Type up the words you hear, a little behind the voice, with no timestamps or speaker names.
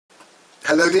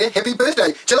Hello there, happy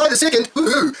birthday. July the 2nd,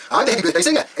 woohoo! I'm the Happy Birthday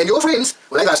Singer, and your friends,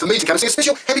 well, they've asked for me to come and sing a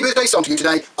special happy birthday song to you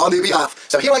today on their behalf.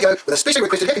 So here I go with a specially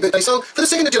requested happy birthday song for the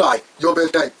 2nd of July, your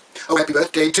birthday. Oh, happy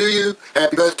birthday to you,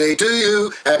 happy birthday to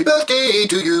you, happy birthday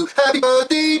to you, happy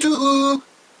birthday to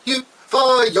you.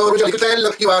 For you're a jolly good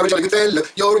fellow, you are a jolly good fellow,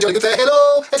 you're a jolly good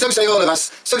fellow, and so say all of us,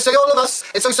 so say all of us,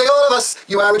 and so say all of us.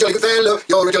 You are a jolly good fellow,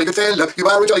 you're a jolly good fellow, you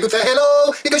are a jolly good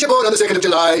fellow, because you're born on the 2nd of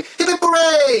July. Hip hip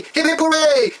hooray, hip hip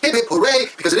hooray, hip hip hooray,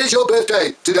 because it is your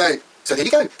birthday today. So there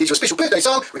you go, here's your special birthday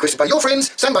song, requested by your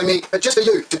friends, sung by me, but just for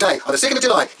you, today, on the 2nd of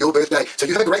July, your birthday. So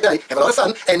you have a great day, have a lot of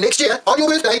fun, and next year, on your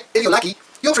birthday, if you're lucky,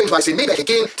 your friends might send me back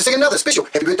again to sing another special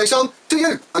happy birthday song to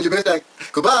you on your birthday.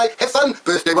 Goodbye, have fun,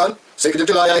 birthday one. 2nd of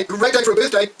July, great day for a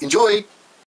birthday. Enjoy.